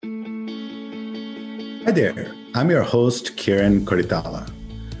Hi there, I'm your host, Kiran Koritala.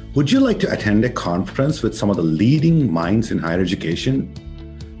 Would you like to attend a conference with some of the leading minds in higher education?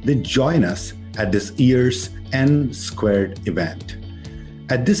 Then join us at this year's N Squared event.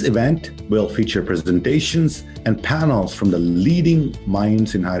 At this event, we'll feature presentations and panels from the leading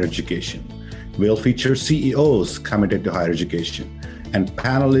minds in higher education. We'll feature CEOs committed to higher education and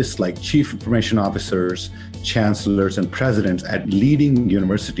panelists like chief information officers, chancellors, and presidents at leading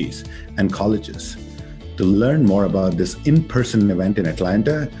universities and colleges. To learn more about this in-person event in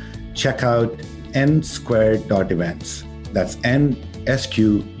Atlanta, check out nsquared.events. That's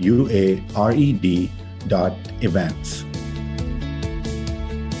nsquared.events.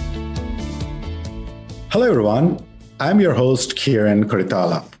 Hello, everyone. I'm your host, Kiran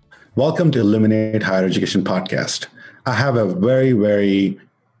Koritala. Welcome to Illuminate Higher Education podcast. I have a very, very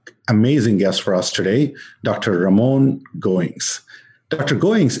amazing guest for us today, Dr. Ramon Goings. Dr.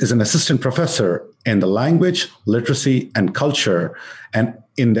 Goings is an assistant professor in the language, literacy, and culture, and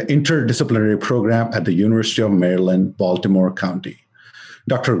in the interdisciplinary program at the University of Maryland, Baltimore County.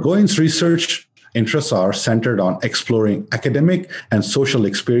 Dr. Goings' research interests are centered on exploring academic and social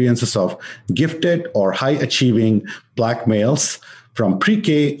experiences of gifted or high-achieving Black males from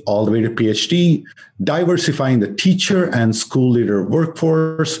pre-K all the way to PhD, diversifying the teacher and school leader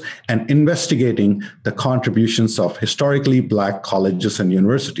workforce, and investigating the contributions of historically Black colleges and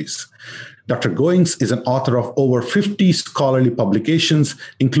universities. Dr. Goings is an author of over 50 scholarly publications,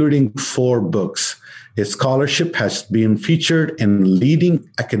 including 4 books. His scholarship has been featured in leading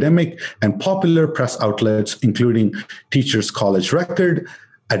academic and popular press outlets, including Teachers College Record,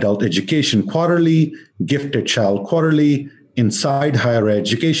 Adult Education Quarterly, Gifted Child Quarterly, Inside Higher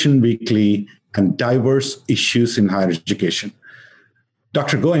Education Weekly, and Diverse Issues in Higher Education.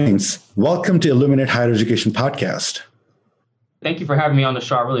 Dr. Goings, welcome to Illuminate Higher Education podcast. Thank you for having me on the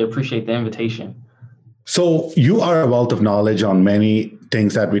show. I really appreciate the invitation. So you are a wealth of knowledge on many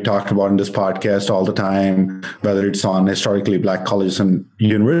things that we talked about in this podcast all the time, whether it's on historically Black colleges and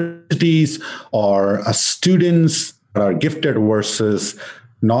universities or students that are gifted versus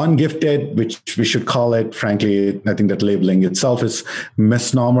non-gifted, which we should call it. Frankly, I think that labeling itself is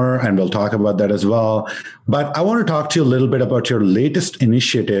misnomer, and we'll talk about that as well. But I want to talk to you a little bit about your latest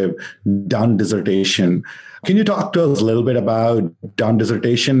initiative, Done Dissertation. Can you talk to us a little bit about Done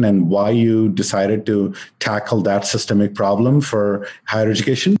Dissertation and why you decided to tackle that systemic problem for higher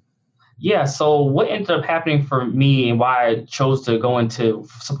education? Yeah, so what ended up happening for me and why I chose to go into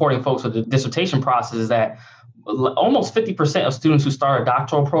supporting folks with the dissertation process is that almost 50% of students who start a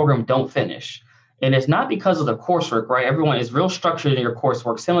doctoral program don't finish. And it's not because of the coursework, right? Everyone is real structured in your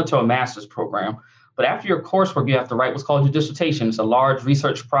coursework, similar to a master's program. But after your coursework, you have to write what's called your dissertation. It's a large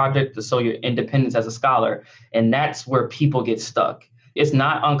research project to show your independence as a scholar. And that's where people get stuck. It's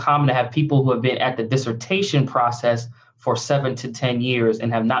not uncommon to have people who have been at the dissertation process for 7 to 10 years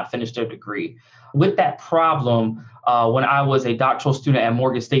and have not finished their degree. With that problem, when I was a doctoral student at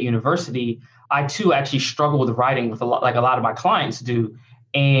Morgan State University, I too actually struggled with writing with a lot of my clients do.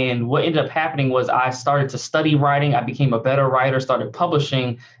 And what ended up happening was I started to study writing. I became a better writer, started publishing.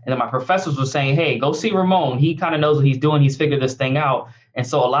 And then my professors were saying, hey, go see Ramon. He kind of knows what he's doing. He's figured this thing out. And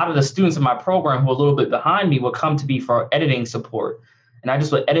so a lot of the students in my program who were a little bit behind me would come to me for editing support. And I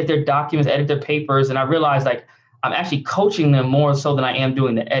just would edit their documents, edit their papers. And I realized I'm actually coaching them more so than I am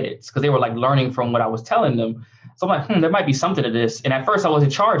doing the edits because they were learning from what I was telling them. So I'm like, there might be something to this. And at first I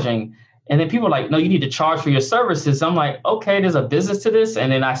wasn't charging. And then people were like, no, you need to charge for your services. I'm like, okay, there's a business to this.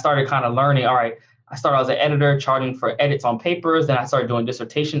 And then I started kind of learning, all right, I started as an editor charging for edits on papers. Then I started doing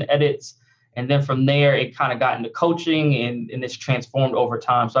dissertation edits. And then from there, it kind of got into coaching and it's transformed over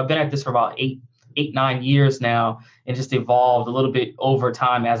time. So I've been at this for about 9 years now and just evolved a little bit over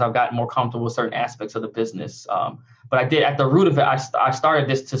time as I've gotten more comfortable with certain aspects of the business. But I did, at the root of it, I started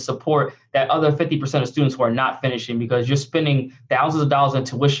this to support that other 50% of students who are not finishing because you're spending thousands of dollars in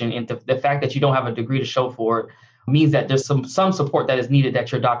tuition, and the fact that you don't have a degree to show for it means that there's some support that is needed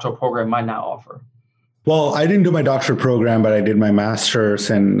that your doctoral program might not offer. Well, I didn't do my doctoral program, but I did my master's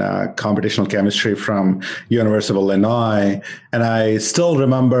in computational chemistry from University of Illinois. And I still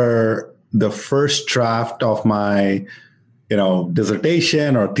remember the first draft of my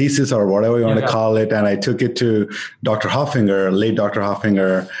dissertation or thesis or whatever you want to call it. And I took it to Dr. Hoffinger, late Dr.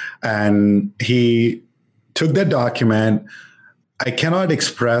 Hoffinger, and he took that document. I cannot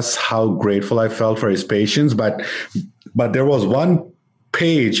express how grateful I felt for his patience, but there was one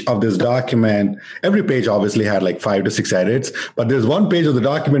page of this document. Every page obviously had 5 to 6 edits, but there's one page of the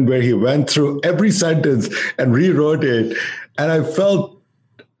document where he went through every sentence and rewrote it. And I felt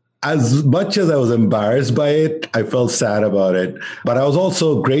as much as I was embarrassed by it, I felt sad about it. But I was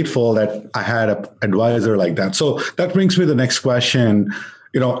also grateful that I had an advisor like that. So that brings me to the next question.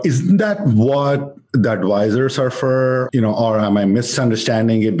 Isn't that what the advisors are for? Or am I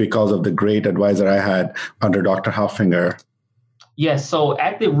misunderstanding it because of the great advisor I had under Dr. Hoffinger? Yes. So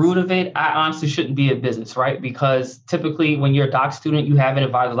at the root of it, I honestly shouldn't be a business, right? Because typically when you're a doc student, you have an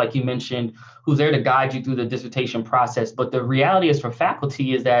advisor, like you mentioned, who's there to guide you through the dissertation process. But the reality is for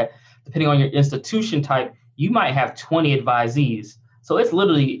faculty is that depending on your institution type, you might have 20 advisees. So it's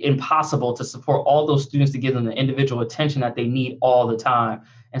literally impossible to support all those students to give them the individual attention that they need all the time.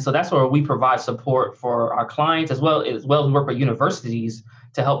 And so that's where we provide support for our clients as well as we work with universities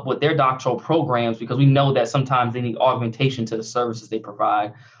to help with their doctoral programs, because we know that sometimes they need augmentation to the services they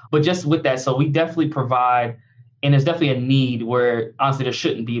provide. But just with that, so we definitely provide, and there's definitely a need where honestly there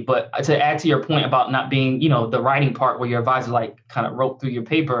shouldn't be. But to add to your point about not being, the writing part where your advisor like kind of wrote through your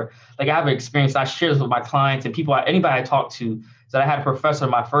paper, like I have an experience, I share this with my clients and people, anybody I talk to, that I had a professor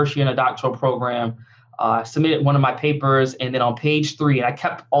in my first year in a doctoral program, submitted one of my papers, and then on page 3, and I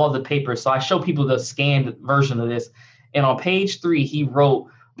kept all the papers, so I show people the scanned version of this. And on page 3, he wrote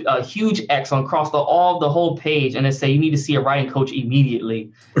a huge X across the whole page, and it said, "You need to see a writing coach immediately."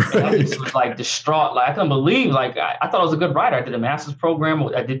 Right. And I just was like distraught. Like I couldn't believe. Like I thought I was a good writer. I did a master's program.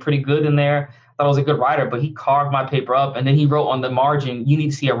 I did pretty good in there. I thought I was a good writer, but he carved my paper up, and then he wrote on the margin, "You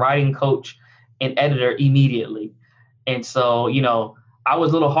need to see a writing coach and editor immediately." And so, I was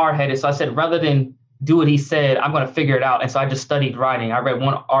a little hard-headed. So I said, rather than do what he said, I'm going to figure it out. And so I just studied writing. I read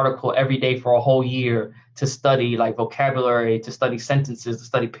one article every day for a whole year to study like vocabulary, to study sentences, to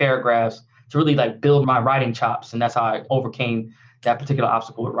study paragraphs, to really like build my writing chops. And that's how I overcame that particular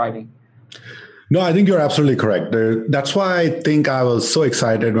obstacle with writing. No, I think you're absolutely correct. That's why I think I was so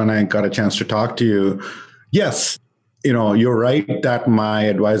excited when I got a chance to talk to you. Yes, you're right that my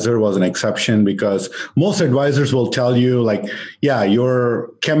advisor was an exception, because most advisors will tell you like, yeah,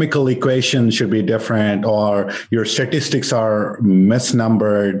 your chemical equation should be different, or your statistics are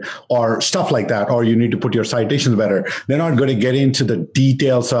misnumbered, or stuff like that, or you need to put your citations better. They're not going to get into the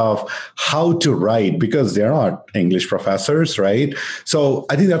details of how to write because they're not English professors, right? So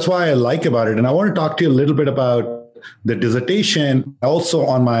I think that's why I like about it. And I want to talk to you a little bit about the dissertation, also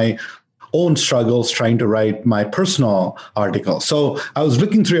on my own struggles trying to write my personal article. So I was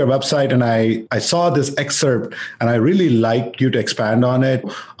looking through your website and I saw this excerpt, and I really like you to expand on it.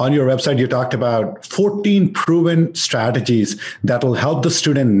 On your website, you talked about 14 proven strategies that will help the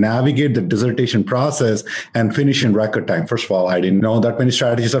student navigate the dissertation process and finish in record time. First of all, I didn't know that many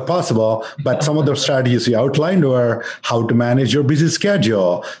strategies are possible, but some of the strategies you outlined were how to manage your busy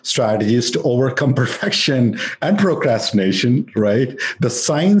schedule, strategies to overcome perfection and procrastination, right? The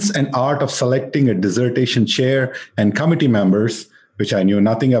science and art of selecting a dissertation chair and committee members, which I knew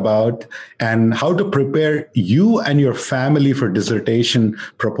nothing about, and how to prepare you and your family for dissertation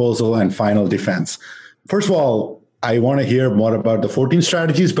proposal and final defense. First of all, I want to hear more about the 14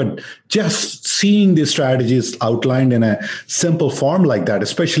 strategies, but just seeing these strategies outlined in a simple form like that,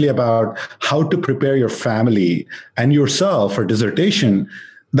 especially about how to prepare your family and yourself for dissertation,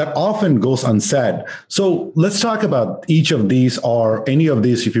 that often goes unsaid. So let's talk about each of these, or any of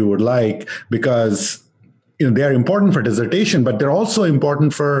these if you would like, because they're important for dissertation, but they're also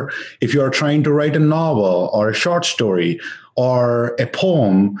important for if you're trying to write a novel or a short story or a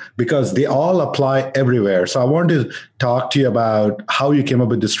poem, because they all apply everywhere. So I want to talk to you about how you came up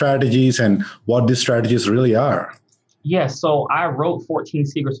with the strategies and what these strategies really are. Yes. So I wrote 14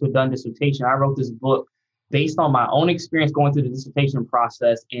 Secrets to a Done Dissertation. I wrote this book based on my own experience going through the dissertation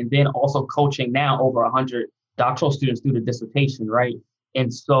process, and then also coaching now over 100 doctoral students through the dissertation, right?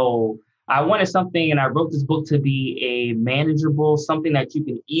 And so I wanted something, and I wrote this book to be a manageable, something that you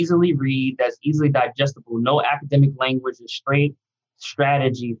can easily read, that's easily digestible, no academic language, a straight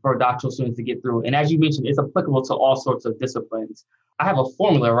strategy for doctoral students to get through. And as you mentioned, it's applicable to all sorts of disciplines. I have a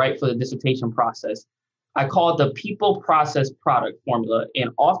formula, right, for the dissertation process. I call it the people, process, product formula. And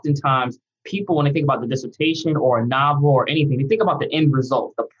oftentimes, people, when they think about the dissertation or a novel or anything, they think about the end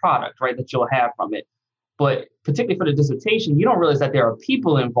result, the product, right, that you'll have from it. But particularly for the dissertation, you don't realize that there are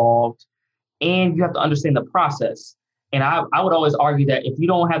people involved, and you have to understand the process. And I would always argue that if you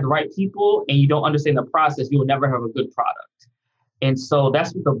don't have the right people and you don't understand the process, you will never have a good product. And so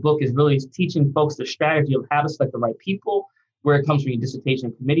that's what the book is really teaching folks, the strategy of how to select the right people, where it comes from your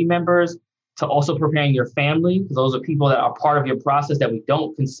dissertation committee members, to also preparing your family, because those are people that are part of your process that we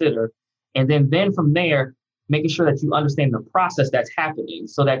don't consider. And then from there, making sure that you understand the process that's happening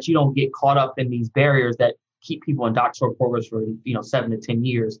so that you don't get caught up in these barriers that keep people in doctoral programs for 7 to 10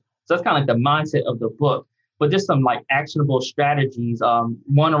 years. So that's kind of like the mindset of the book. but just some like actionable strategies.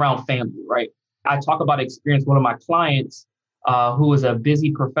 One around family, right? I talk about experience. One of my clients who was a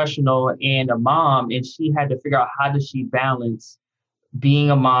busy professional and a mom, and she had to figure out how does she balance being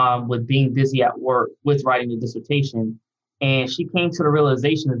a mom with being busy at work with writing the dissertation. And she came to the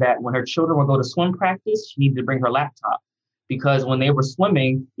realization that when her children would go to swim practice, she needed to bring her laptop because when they were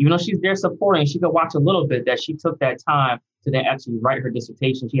swimming, even though she's there supporting, she could watch a little bit, that she took that time to then actually write her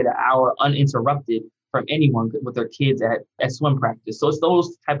dissertation. She had an hour uninterrupted from anyone with their kids at swim practice. So it's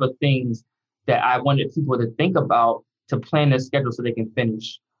those type of things that I wanted people to think about to plan their schedule so they can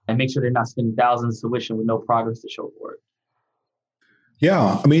finish and make sure they're not spending thousands of tuition with no progress to show for it.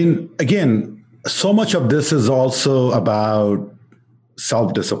 Yeah. I mean, again, so much of this is also about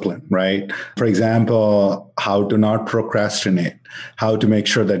self-discipline, right? For example, how to not procrastinate, how to make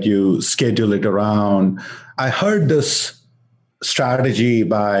sure that you schedule it around. I heard this strategy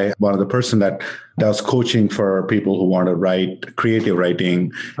by one of the person that does coaching for people who want to write creative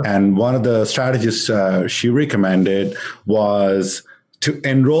writing. And one of the strategies she recommended was to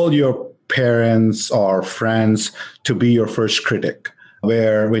enroll your parents or friends to be your first critic,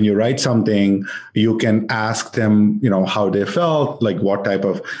 where when you write something, you can ask them, how they felt, like what type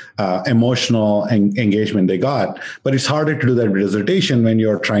of emotional engagement they got. But it's harder to do that with dissertation when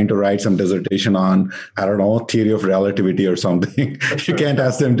you're trying to write some dissertation on, I don't know, theory of relativity or something. You can't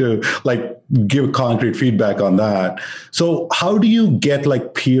ask them to give concrete feedback on that. So how do you get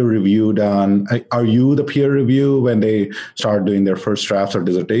peer review done? Are you the peer review when they start doing their first drafts or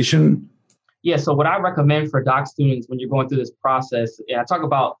dissertation? Yeah, so what I recommend for doc students when you're going through this process, and I talk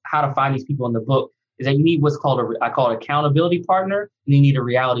about how to find these people in the book, is that you need what's called I call it accountability partner, and you need a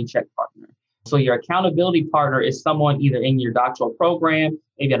reality check partner. So your accountability partner is someone either in your doctoral program,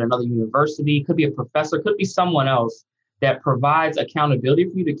 maybe at another university, could be a professor, could be someone else that provides accountability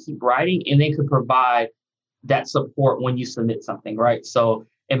for you to keep writing, and they could provide that support when you submit something, right? So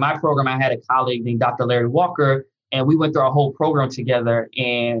in my program, I had a colleague named Dr. Larry Walker, and we went through our whole program together,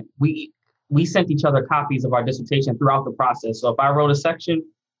 and we sent each other copies of our dissertation throughout the process. So if I wrote a section,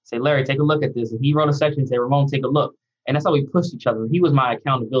 say, Larry, take a look at this. If he wrote a section, say, Ramon, take a look. And that's how we pushed each other. He was my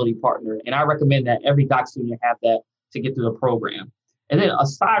accountability partner. And I recommend that every doc student have that to get through the program. And then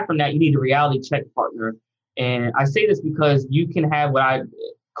aside from that, you need a reality check partner. And I say this because you can have what I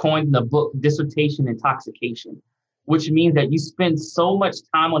coined in the book, dissertation intoxication, which means that you spend so much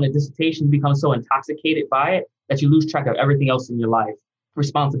time on a dissertation, become so intoxicated by it that you lose track of everything else in your life.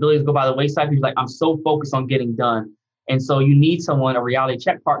 Responsibilities go by the wayside. You're like, I'm so focused on getting done. And so you need someone, a reality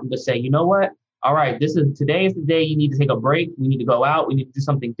check partner, to say, you know what? All right, today is the day you need to take a break. We need to go out. We need to do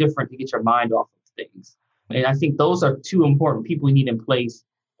something different to get your mind off of things. And I think those are two important people we need in place.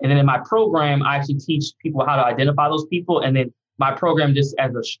 And then in my program, I actually teach people how to identify those people. And then my program, just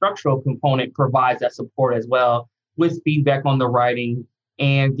as a structural component, provides that support as well with feedback on the writing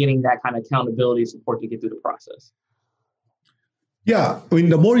and getting that kind of accountability support to get through the process. Yeah, I mean,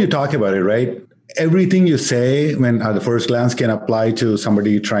 the more you talk about it, right? Everything you say when at the first glance can apply to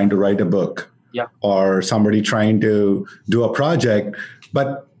somebody trying to write a book, or somebody trying to do a project.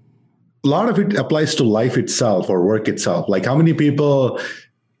 But a lot of it applies to life itself or work itself. Like how many people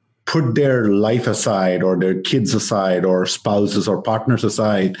put their life aside or their kids aside or spouses or partners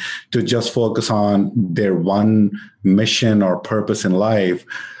aside to just focus on their one mission or purpose in life.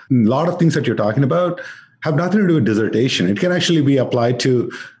 A lot of things that you're talking about have nothing to do with dissertation. It can actually be applied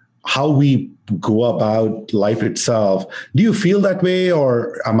to how we go about life itself. Do you feel that way,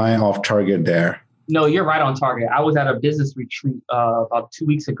 or am I off target there? No, you're right on target. I was at a business retreat about 2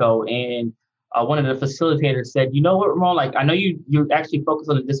 weeks ago, and one of the facilitators said, you know what, Ramon, I know you actually focus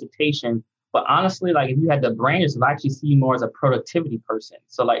on the dissertation, but honestly, if you had the brain, I actually see you more as a productivity person.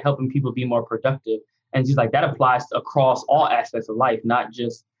 So helping people be more productive. And she's like, that applies across all aspects of life, not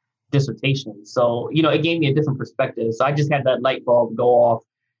just dissertation. So, it gave me a different perspective. So I just had that light bulb go off.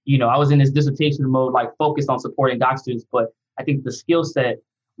 I was in this dissertation mode, focused on supporting doc students, but I think the skill set,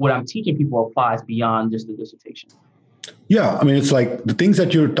 what I'm teaching people applies beyond just the dissertation. Yeah. I mean, it's like the things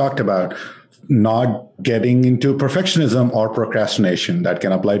that you talked about, not getting into perfectionism or procrastination. That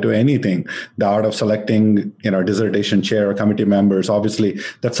can apply to anything. The art of selecting, dissertation chair or committee members. Obviously,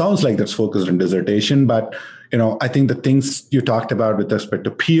 that sounds like that's focused on dissertation, but I think the things you talked about with respect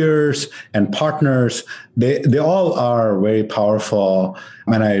to peers and partners, they all are very powerful.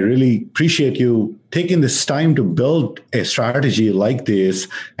 And I really appreciate you taking this time to build a strategy like this.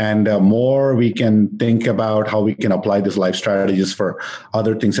 And more we can think about how we can apply these life strategies for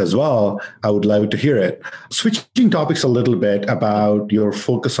other things as well. I would love to hear it. Switching topics a little bit about your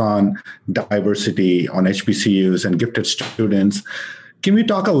focus on diversity, on HBCUs and gifted students. Can we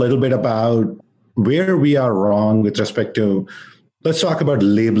talk a little bit about where we are wrong with respect to, let's talk about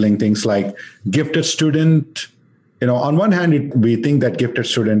labeling things like gifted student. On one hand, we think that gifted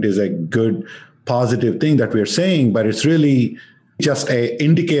student is a good, positive thing that we're saying, but it's really just an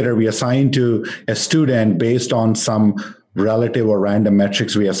indicator we assign to a student based on some relative or random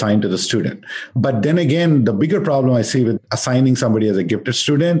metrics we assign to the student. But then again, the bigger problem I see with assigning somebody as a gifted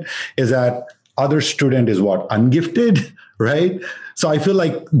student is that other student is what? Ungifted, right? So I feel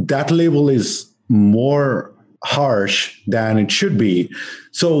like that label is more harsh than it should be.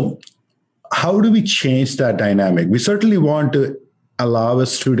 So how do we change that dynamic? We certainly want to allow a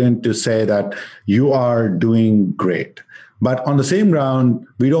student to say that you are doing great. But on the same ground,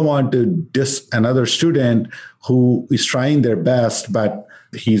 we don't want to diss another student who is trying their best, but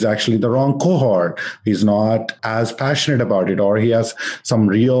he's actually the wrong cohort. He's not as passionate about it, or he has some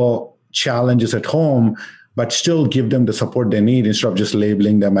real challenges at home, but still give them the support they need instead of just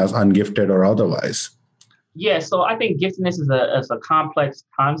labeling them as ungifted or otherwise. Yeah, so I think giftedness is a complex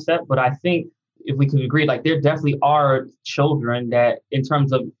concept, but I think if we can agree, like there definitely are children that in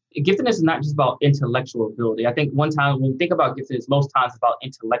terms of giftedness is not just about intellectual ability. I think one time when we think about giftedness, most times it's about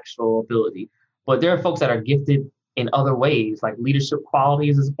intellectual ability, but there are folks that are gifted in other ways, like leadership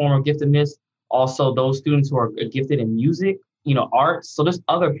qualities is a form of giftedness. Also, those students who are gifted in music, arts. So there's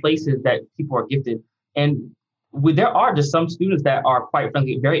other places that people are gifted. And there are just some students that are, quite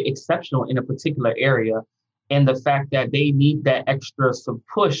frankly, very exceptional in a particular area. And the fact that they need that extra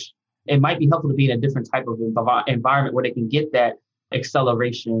push, it might be helpful to be in a different type of environment where they can get that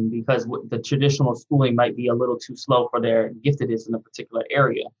acceleration, because the traditional schooling might be a little too slow for their giftedness in a particular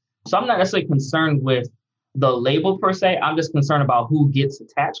area. So I'm not necessarily concerned with the label per se. I'm just concerned about who gets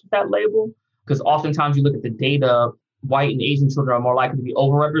attached with that label, because oftentimes you look at the data, white and Asian children are more likely to be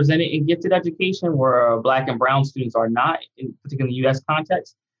overrepresented in gifted education, where Black and brown students are not, particularly in the U.S.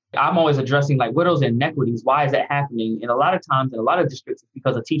 context. I'm always addressing like what are those inequities? Why is that happening? And a lot of times in a lot of districts, it's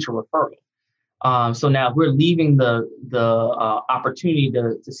because of teacher referral. So now if we're leaving the opportunity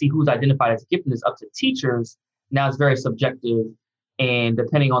to see who's identified as giftedness up to teachers, now it's very subjective. And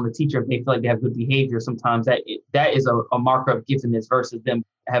depending on the teacher, if they feel like they have good behavior, sometimes that is a marker of giftedness versus them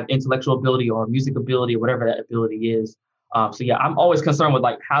have intellectual ability or music ability or whatever that ability is. So yeah, I'm always concerned with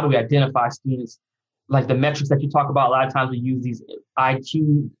like, how do we identify students? Like the metrics that you talk about, a lot of times we use these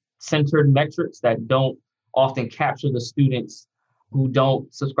IQ-centered metrics that don't often capture the students who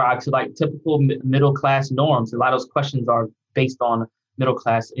don't subscribe to like typical middle-class norms. A lot of those questions are based on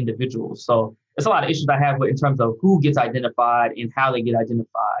middle-class individuals. So there's a lot of issues I have with in terms of who gets identified and how they get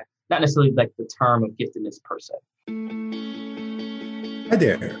identified, not necessarily like the term of giftedness per se. Hi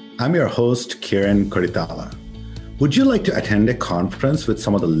there, I'm your host, Kiran Koritala. Would you like to attend a conference with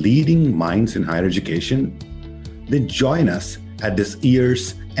some of the leading minds in higher education? Then join us at this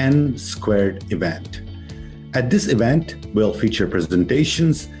year's N Squared event. At this event, we'll feature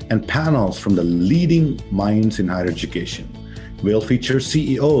presentations and panels from the leading minds in higher education. We'll feature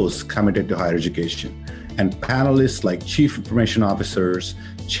CEOs committed to higher education and panelists like chief information officers,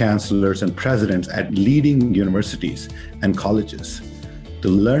 chancellors, and presidents at leading universities and colleges. To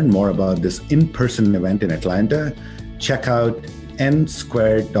learn more about this in-person event in Atlanta, check out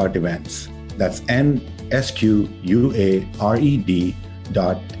nsquared.events. That's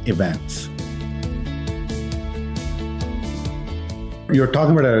nsquared.events. You're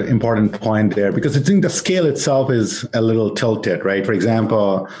talking about an important point there, because I think the scale itself is a little tilted, right? For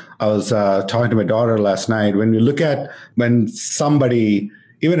example, I was talking to my daughter last night. When you look at when somebody,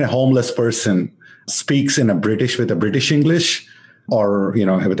 even a homeless person, speaks in with a British English or,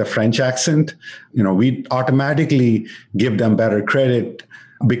 with a French accent, we automatically give them better credit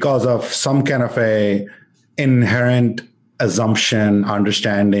because of some kind of a inherent assumption,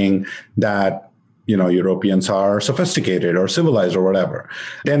 understanding that Europeans are sophisticated or civilized or whatever.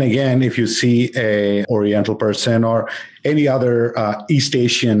 Then again, if you see a Oriental person or any other East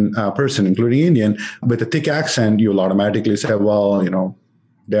Asian person, including Indian, with a thick accent, you'll automatically say, well,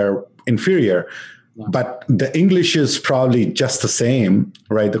 they're inferior. Yeah. But the English is probably just the same,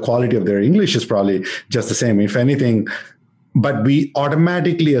 right? The quality of their English is probably just the same, if anything. But we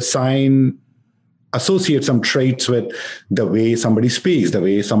automatically associate some traits with the way somebody speaks, the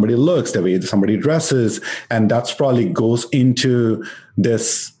way somebody looks, the way somebody dresses. And that's probably goes into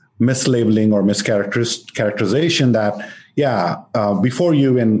this mislabeling or mischaracterization that, before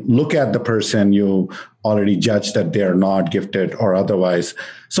you even look at the person, you already judge that they're not gifted or otherwise.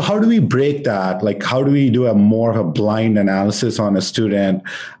 So how do we break that? Like, how do we do a more of a blind analysis on a student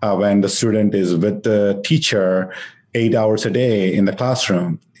when the student is with the teacher 8 hours a day in the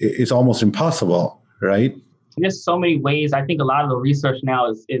classroom? It's almost impossible. Right? There's so many ways. I think a lot of the research now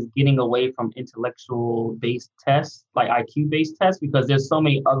is getting away from intellectual based tests, like IQ based tests, because there's so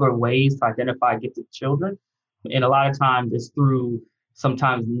many other ways to identify gifted children. And a lot of times it's through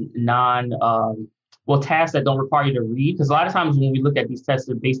sometimes tasks that don't require you to read. Because a lot of times when we look at these tests,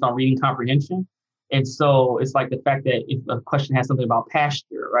 they're based on reading comprehension. And so it's like the fact that if a question has something about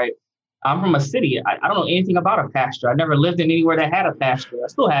pasture, right? I'm from a city. I don't know anything about a pasture. I never lived in anywhere that had a pasture. I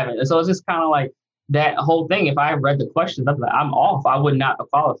still haven't. And so it's just kind of like that whole thing. If I read the questions, I'm like, I'm off. I would not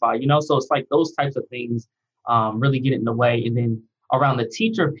qualify, So it's like those types of things really get in the way. And then around the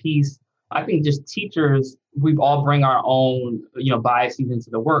teacher piece, I think just teachers, we all bring our own, biases into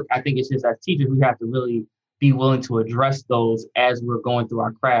the work. I think it's just as teachers, we have to really be willing to address those as we're going through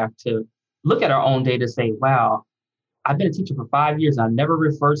our craft, to look at our own data, say, wow, I've been a teacher for 5 years and I never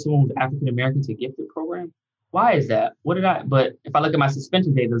referred someone who's African American to gifted program. Why is that? But if I look at my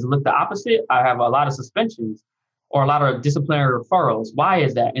suspension data, does it look the opposite? I have a lot of suspensions or a lot of disciplinary referrals. Why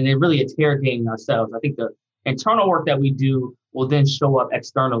is that? And they're really interrogating ourselves. I think the internal work that we do will then show up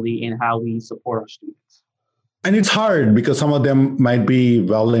externally in how we support our students. And it's hard because some of them might be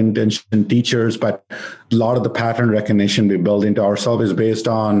well-intentioned teachers, but a lot of the pattern recognition we build into ourselves is based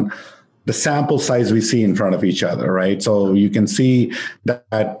on the sample size we see in front of each other, right? So you can see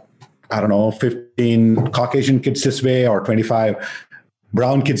that, 15 Caucasian kids this way or 25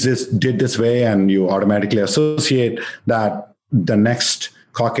 brown kids did this way, and you automatically associate that the next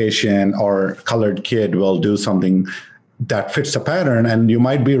Caucasian or colored kid will do something that fits the pattern. And you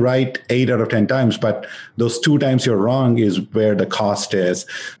might be right 8 out of 10 times, but those 2 times you're wrong is where the cost is.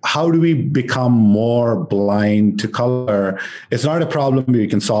 How do we become more blind to color? It's not a problem we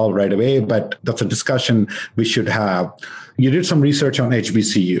can solve right away, but that's a discussion we should have. You did some research on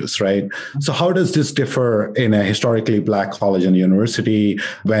HBCUs, right? So how does this differ in a historically Black college and university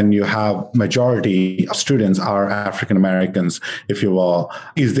when you have majority of students are African Americans, if you will?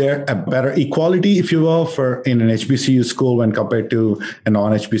 Is there a better equality, if you will, in an HBCU school when compared to a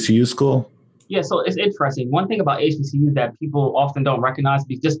non-HBCU school? Yeah, so it's interesting. One thing about HBCUs that people often don't recognize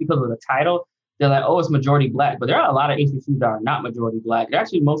just because of the title, they're like, oh, it's majority Black. But there are a lot of HBCUs that are not majority Black. They're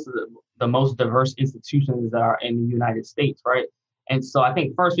actually most of the most diverse institutions that are in the United States, right? And so I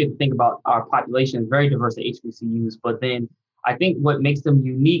think first we have to think about our population is very diverse at HBCUs, but then I think what makes them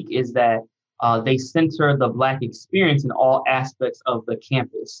unique is that they center the Black experience in all aspects of the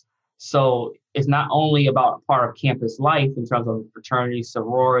campus. So it's not only about part of campus life in terms of fraternities,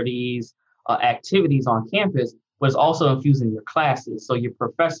 sororities, activities on campus, but it's also infused in your classes. So your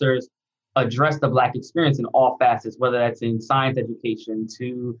professors address the Black experience in all facets, whether that's in science education,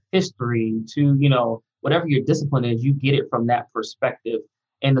 to history, to, whatever your discipline is, you get it from that perspective.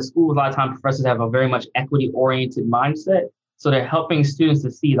 And the schools, a lot of times professors have a very much equity-oriented mindset. So they're helping students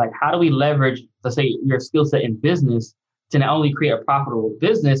to see, like, how do we leverage, let's say, your skill set in business to not only create a profitable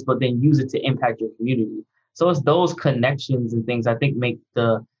business, but then use it to impact your community. So it's those connections and things I think make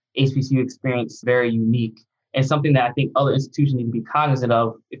the HBCU experience very unique. And something that I think other institutions need to be cognizant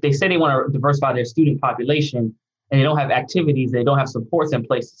of. If they say they want to diversify their student population and they don't have activities, they don't have supports in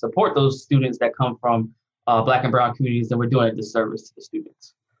place to support those students that come from Black and brown communities, then we're doing a disservice to the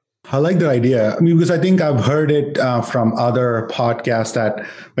students. I like the idea. Because I think I've heard it from other podcasts that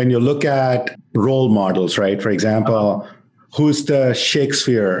when you look at role models, right? For example, who's the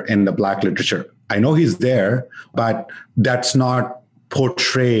Shakespeare in the Black literature? I know he's there, but that's not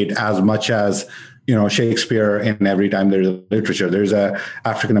portrayed as much as Shakespeare in every time there's a literature. There's a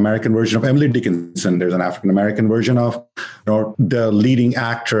African-American version of Emily Dickinson. There's an African-American version of the leading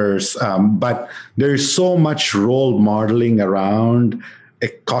actors. But there's so much role modeling around a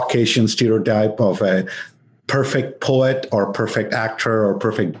Caucasian stereotype of a perfect poet or perfect actor or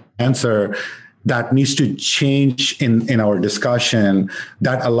perfect dancer that needs to change in our discussion.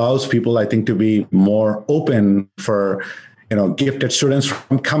 That allows people, I think, to be more open for gifted students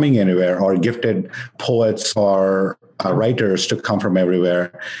from coming anywhere, or gifted poets or writers to come from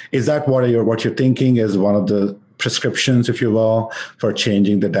everywhere. Is that what you're thinking is one of the prescriptions, if you will, for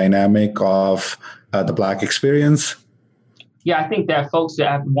changing the dynamic of the Black experience? Yeah, I think that folks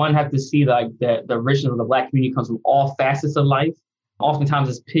have to see like that the richness of the Black community comes from all facets of life. Oftentimes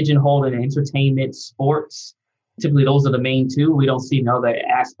it's pigeonholed in entertainment, sports. Typically those are the main two. We don't see other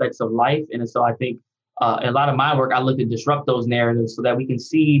aspects of life. And so I think in a lot of my work, I look to disrupt those narratives so that we can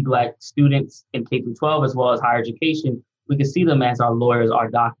see Black students in K-12 as well as higher education. We can see them as our lawyers, our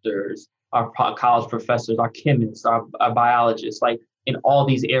doctors, our college professors, our chemists, our biologists, like in all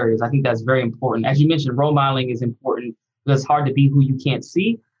these areas. I think that's very important. As you mentioned, role modeling is important because it's hard to be who you can't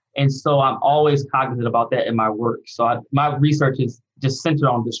see. And so I'm always cognizant about that in my work. So my research is just centered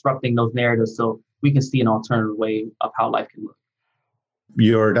on disrupting those narratives so we can see an alternative way of how life can look.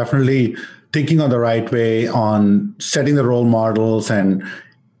 You're definitely thinking on the right way on setting the role models and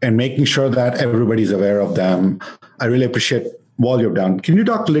making sure that everybody's aware of them. I really appreciate all you've done. Can you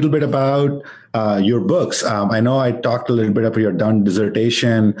talk a little bit about your books? I know I talked a little bit about your done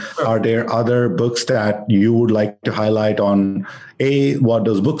dissertation. Sure. Are there other books that you would like to highlight on what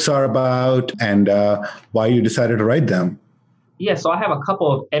those books are about and why you decided to write them? Yeah, so I have a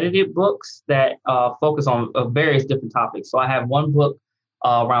couple of edited books that focus on various different topics. So I have one book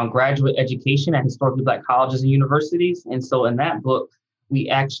around graduate education at historically Black colleges and universities. And so in that book, we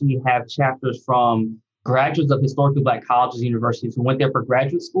actually have chapters from graduates of historically Black colleges and universities who went there for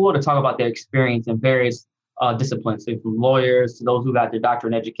graduate school to talk about their experience in various disciplines, so from lawyers to those who got their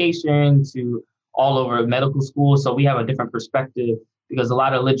doctorate in education to all over medical school. So we have a different perspective because a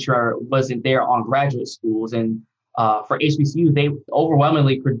lot of literature wasn't there on graduate schools. And for HBCUs, they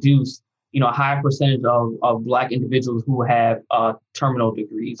overwhelmingly produce a high percentage of Black individuals who have terminal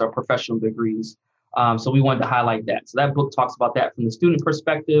degrees or professional degrees. So we wanted to highlight that. So that book talks about that from the student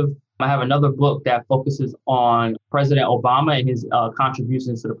perspective. I have another book that focuses on President Obama and his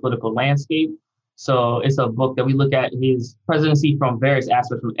contributions to the political landscape. So it's a book that we look at his presidency from various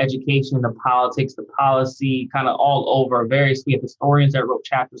aspects, from education to politics to policy, kind of all over. We have historians that wrote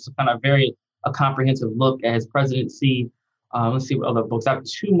chapters, so kind of a comprehensive look at his presidency. Let's see what other books. I have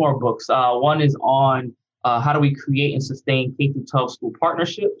two more books. One is on how do we create and sustain K-12 school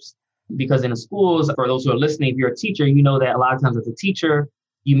partnerships? Because in the schools, for those who are listening, if you're a teacher, you know that a lot of times as a teacher,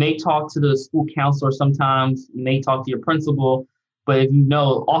 you may talk to the school counselor sometimes, you may talk to your principal, but if you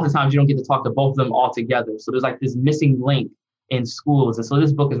know, oftentimes you don't get to talk to both of them all together. So there's like this missing link in schools. And so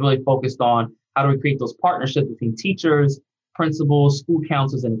this book is really focused on how do we create those partnerships between teachers, principals, school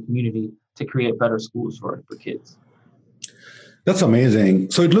counselors, and the community to create better schools for kids. That's amazing.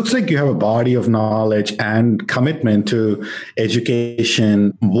 So it looks like you have a body of knowledge and commitment to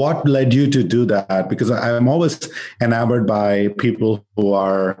education. What led you to do that? Because I'm always enamored by people who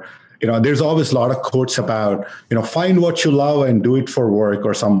are, there's always a lot of quotes about, find what you love and do it for work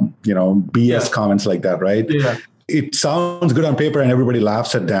or some, BS comments like that, right? Yeah. It sounds good on paper and everybody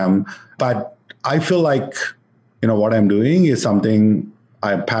laughs at them. But I feel like, what I'm doing is something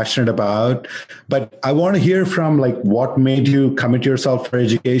I'm passionate about, but I want to hear from what made you commit yourself for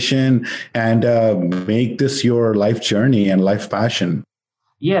education and make this your life journey and life passion.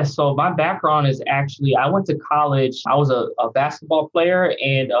 Yeah, so my background is actually, I went to college. I was a basketball player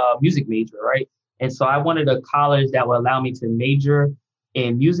and a music major, right? And so I wanted a college that would allow me to major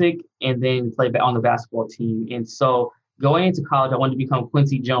in music and then play on the basketball team. And so going into college, I wanted to become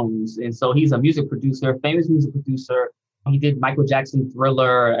Quincy Jones. And so he's a music producer, famous music producer. He did Michael Jackson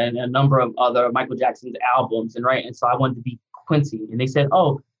Thriller and a number of other Michael Jackson's albums. And so I wanted to be Quincy. And they said,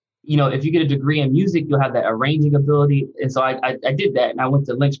 if you get a degree in music, you'll have that arranging ability. And so I did that. And I went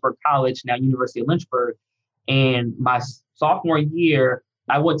to Lynchburg College, now University of Lynchburg. And my sophomore year,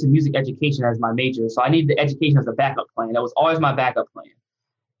 I went to music education as my major. So I needed the education as a backup plan. That was always my backup plan.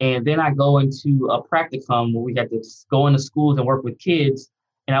 And then I go into a practicum where we had to go into schools and work with kids.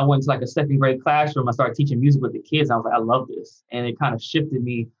 And I went to a second grade classroom. I started teaching music with the kids. I was like, I love this. And it kind of shifted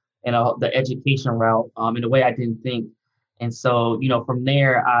me in the education route in a way I didn't think. And so, from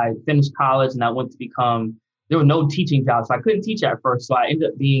there, I finished college and I went to there were no teaching jobs. So I couldn't teach at first. So I ended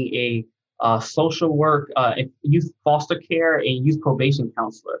up being a social work, youth foster care and youth probation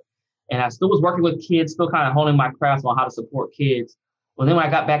counselor. And I still was working with kids, still kind of honing my craft on how to support kids. Well, then when I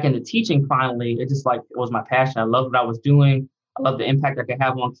got back into teaching, finally, it was my passion. I loved what I was doing. I love the impact I can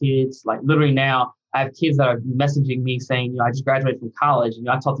have on kids. Literally now, I have kids that are messaging me saying, I just graduated from college.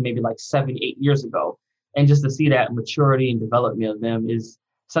 I talked to maybe 7-8 years ago. And just to see that maturity and development of them is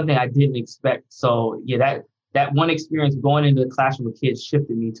something I didn't expect. So yeah, that one experience going into the classroom with kids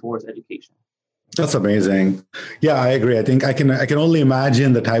shifted me towards education. That's amazing. Yeah, I agree. I think I can only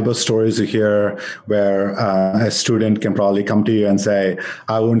imagine the type of stories you hear where a student can probably come to you and say,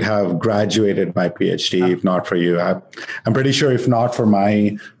 I wouldn't have graduated my PhD if not for you. I'm pretty sure if not for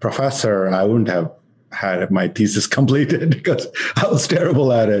my professor, I wouldn't have had my thesis completed because I was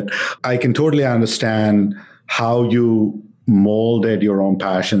terrible at it. I can totally understand how you molded your own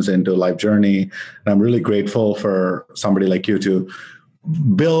passions into a life journey. And I'm really grateful for somebody like you to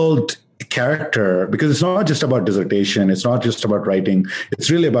build character, because it's not just about dissertation. It's not just about writing.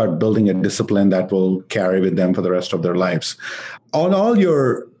 It's really about building a discipline that will carry with them for the rest of their lives. On all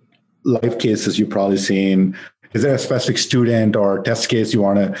your life cases you've probably seen, is there a specific student or test case you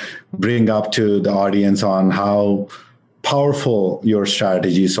want to bring up to the audience on how powerful your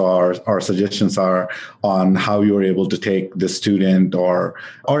strategies are or suggestions are on how you're able to take the student or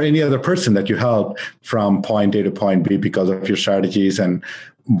any other person that you help from point A to point B because of your strategies and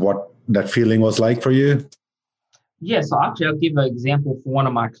what that feeling was like for you. Yeah, so actually, I'll give an example for one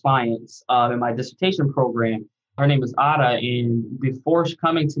of my clients in my dissertation program. Her name is Ada, and before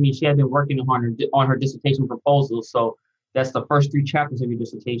coming to me, she had been working on her dissertation proposal. So that's the first 3 chapters of your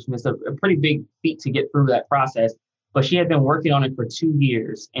dissertation. It's a pretty big feat to get through that process, but she had been working on it for 2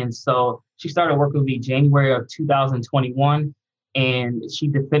 years. And so she started working with me January of 2021, and she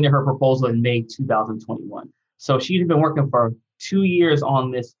defended her proposal in May 2021. So she'd been working for 2 years on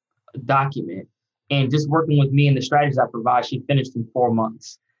this document. And just working with me and the strategies I provide, she finished in 4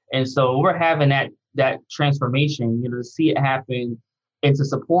 months. And so we're having that transformation, to see it happen and to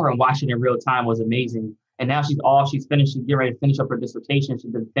support her and watch it in real time was amazing. And now she's finished, she's getting ready to finish up her dissertation.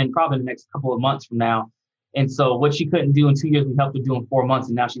 She's defend probably the next couple of months from now. And so what she couldn't do in 2 years, we helped her do in 4 months,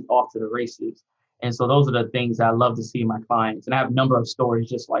 and now she's off to the races. And so those are the things I love to see in my clients. And I have a number of stories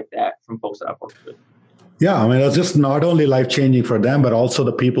just like that from folks that I've worked with. Yeah, I mean, it's just not only life-changing for them, but also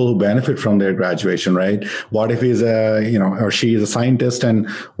the people who benefit from their graduation, right? What if he's or she is a scientist, and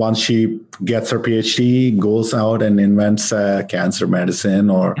once she gets her PhD, goes out and invents cancer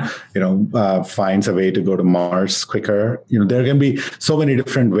medicine, or, finds a way to go to Mars quicker. There can be so many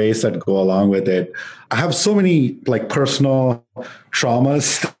different ways that go along with it. I have so many personal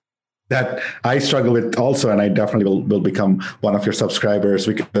traumas that I struggle with also, and I definitely will become one of your subscribers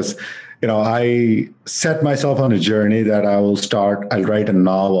because, I set myself on a journey that I'll write a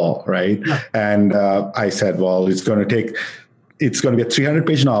novel, right? Yeah. And I said, well, it's going to be a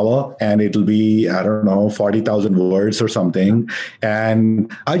 300-page novel, and it'll be, 40,000 words or something.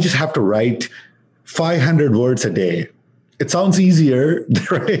 And I just have to write 500 words a day. It sounds easier,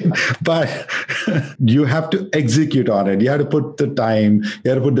 right? But you have to execute on it. You have to put the time,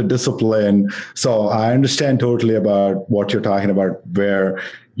 you have to put the discipline. So I understand totally about what you're talking about, where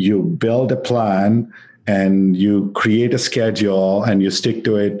you build a plan and you create a schedule and you stick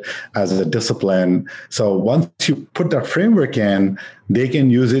to it as a discipline. So once you put that framework in, they can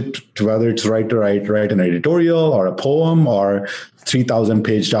use it to, whether it's write an editorial or a poem or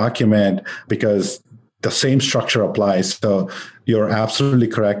 3,000-page document, because the same structure applies. So you're absolutely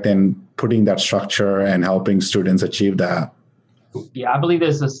correct in putting that structure and helping students achieve that. Yeah, I believe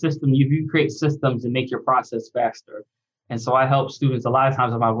there's a system. You create systems and make your process faster. And so I help students a lot of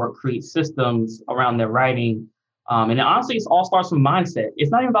times in my work create systems around their writing. And honestly, it all starts with mindset.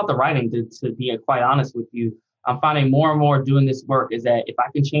 It's not even about the writing, to be quite honest with you. I'm finding more and more doing this work is that if I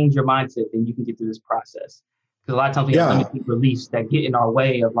can change your mindset, then you can get through this process. Because a lot of times we have limiting beliefs that get in our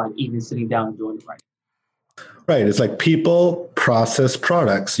way of even sitting down and doing it right. Right. It's like people, process,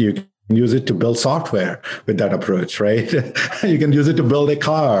 products. You can use it to build software with that approach, right? You can use it to build a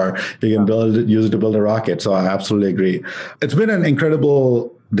car. You can use it to build a rocket. So I absolutely agree. It's been an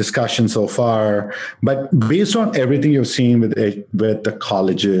incredible discussion so far, but based on everything you've seen with the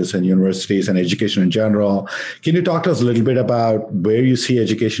colleges and universities and education in general, can you talk to us a little bit about where you see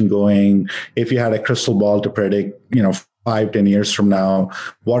education going? If you had a crystal ball to predict, 5-10 years from now,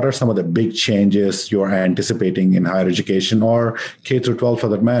 what are some of the big changes you're anticipating in higher education or K through 12 for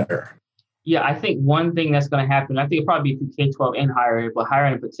that matter? Yeah, I think one thing that's going to happen, I think it'll probably be through K-12 and higher ed, but higher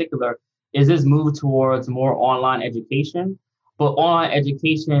ed in particular, is this move towards more online education, but online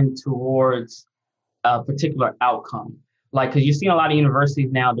education towards a particular outcome. Because you're seeing a lot of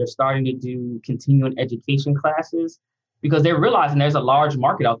universities now, they're starting to do continuing education classes because they're realizing there's a large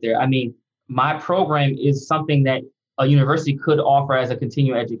market out there. I mean, my program is something that a university could offer as a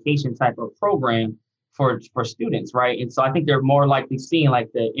continuing education type of program for students, right? And so I think they're more likely seeing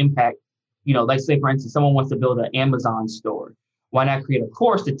the impact, say, for instance, someone wants to build an Amazon store. Why not create a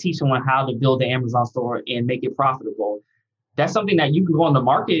course to teach someone how to build the Amazon store and make it profitable? That's something that you can go on the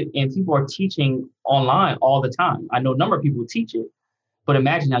market and people are teaching online all the time. I know a number of people who teach it, but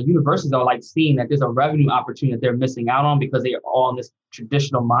imagine now universities are seeing that there's a revenue opportunity that they're missing out on because they are all in this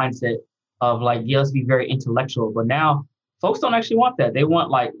traditional mindset of let's be very intellectual. But now folks don't actually want that. They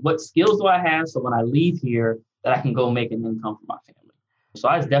want what skills do I have so when I leave here that I can go make an income for my family. So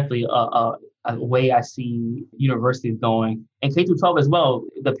that's definitely a way I see universities going. And K through 12 as well.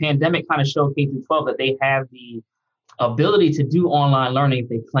 The pandemic kind of showed K through 12 that they have the ability to do online learning if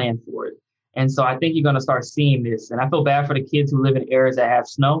they plan for it. And so I think you're going to start seeing this. And I feel bad for the kids who live in areas that have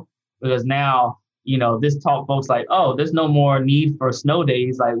snow, because now this taught folks there's no more need for snow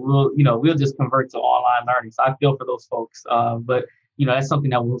days. We'll just convert to online learning. So I feel for those folks. But that's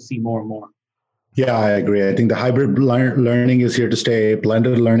something that we'll see more and more. Yeah, I agree. I think the hybrid learning is here to stay.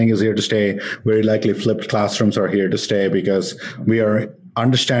 Blended learning is here to stay. Very likely flipped classrooms are here to stay because we are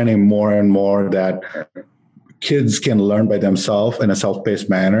understanding more and more that kids can learn by themselves in a self-paced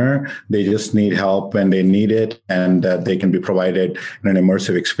manner. They just need help when they need it, and they can be provided in an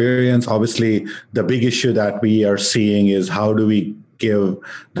immersive experience. Obviously, the big issue that we are seeing is how do we give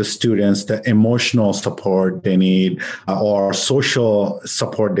the students the emotional support they need or social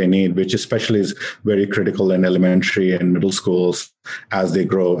support they need, which especially is very critical in elementary and middle schools as they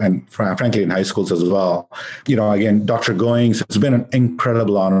grow, and frankly in high schools as well. Again, Dr. Goings, it's been an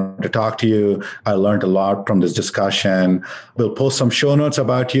incredible honor to talk to you. I learned a lot from this discussion. We'll post some show notes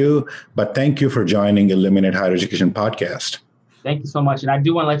about you, but thank you for joining Illuminate Higher Education podcast. Thank you so much. And I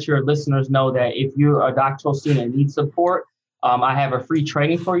do want to let your listeners know that if you're a doctoral student and need support, I have a free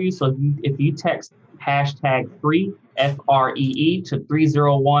training for you. So if you text #free, FREE, to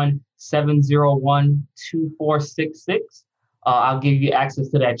 301-701-2466, I'll give you access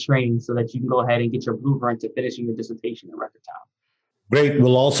to that training so that you can go ahead and get your blueprint to finishing your dissertation in record time. Great.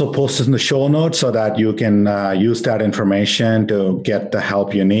 We'll also post this in the show notes so that you can use that information to get the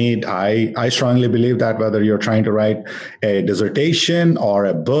help you need. I strongly believe that whether you're trying to write a dissertation or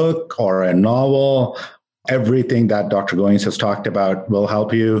a book or a novel, everything that Dr. Goings has talked about will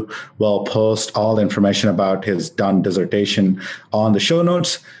help you. We'll post all the information about his done dissertation on the show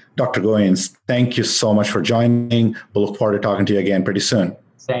notes. Dr. Goings, thank you so much for joining. We'll look forward to talking to you again pretty soon.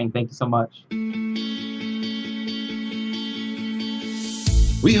 Thank you so much.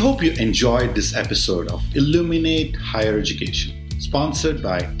 We hope you enjoyed this episode of Illuminate Higher Education, sponsored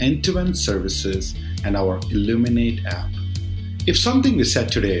by End-to-End Services and our Illuminate app. If something we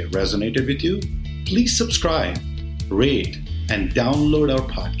said today resonated with you, please subscribe, rate, and download our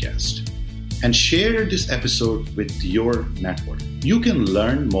podcast, and share this episode with your network. You can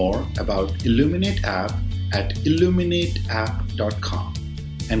learn more about Illuminate app at illuminateapp.com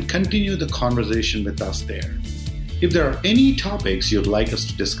and continue the conversation with us there. If there are any topics you'd like us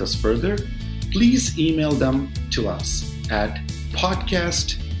to discuss further, please email them to us at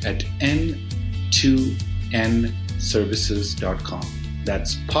podcast@n2nservices.com.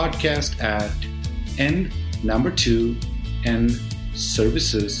 That's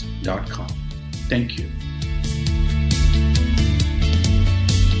podcast@n2nservices.com. Thank you.